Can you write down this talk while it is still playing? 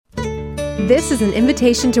This is an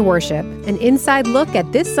invitation to worship, an inside look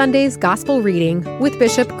at this Sunday's gospel reading with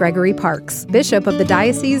Bishop Gregory Parks, Bishop of the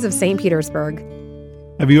Diocese of St. Petersburg.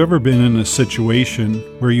 Have you ever been in a situation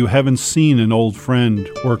where you haven't seen an old friend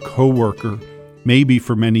or coworker, maybe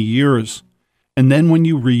for many years, and then when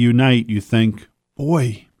you reunite, you think,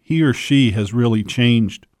 boy, he or she has really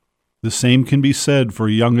changed? The same can be said for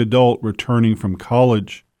a young adult returning from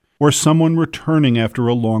college, or someone returning after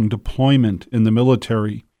a long deployment in the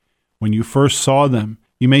military. When you first saw them,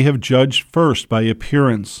 you may have judged first by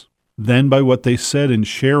appearance, then by what they said in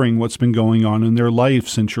sharing what's been going on in their life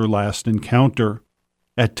since your last encounter.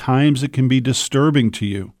 At times it can be disturbing to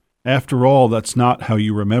you. After all, that's not how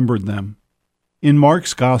you remembered them. In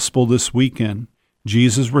Mark's Gospel this weekend,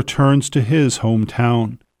 Jesus returns to his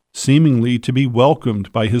hometown, seemingly to be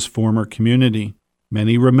welcomed by his former community.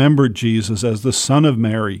 Many remembered Jesus as the son of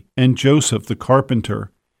Mary and Joseph the carpenter,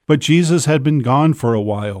 but Jesus had been gone for a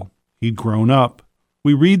while. He'd grown up.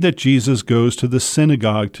 We read that Jesus goes to the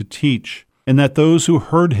synagogue to teach, and that those who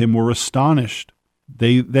heard him were astonished.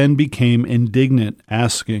 They then became indignant,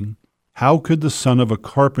 asking, "How could the son of a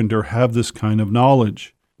carpenter have this kind of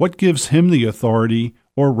knowledge? What gives him the authority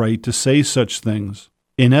or right to say such things?"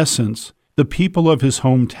 In essence, the people of his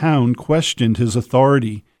hometown questioned his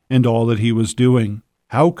authority and all that he was doing.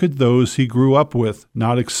 How could those he grew up with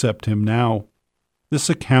not accept him now? This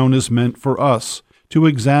account is meant for us to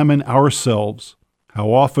examine ourselves.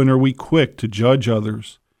 How often are we quick to judge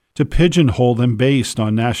others, to pigeonhole them based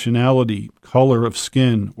on nationality, color of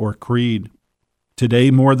skin, or creed? Today,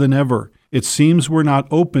 more than ever, it seems we're not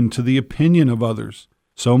open to the opinion of others,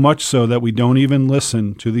 so much so that we don't even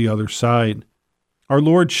listen to the other side. Our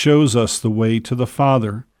Lord shows us the way to the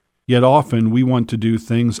Father, yet often we want to do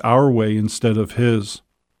things our way instead of His.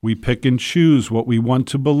 We pick and choose what we want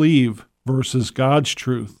to believe versus God's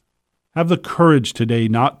truth. Have the courage today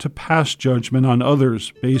not to pass judgment on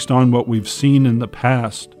others based on what we've seen in the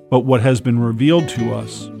past, but what has been revealed to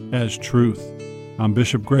us as truth. I'm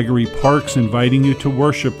Bishop Gregory Parks, inviting you to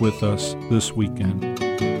worship with us this weekend.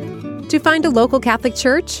 To find a local Catholic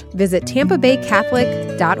church, visit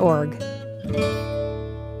tampabaycatholic.org.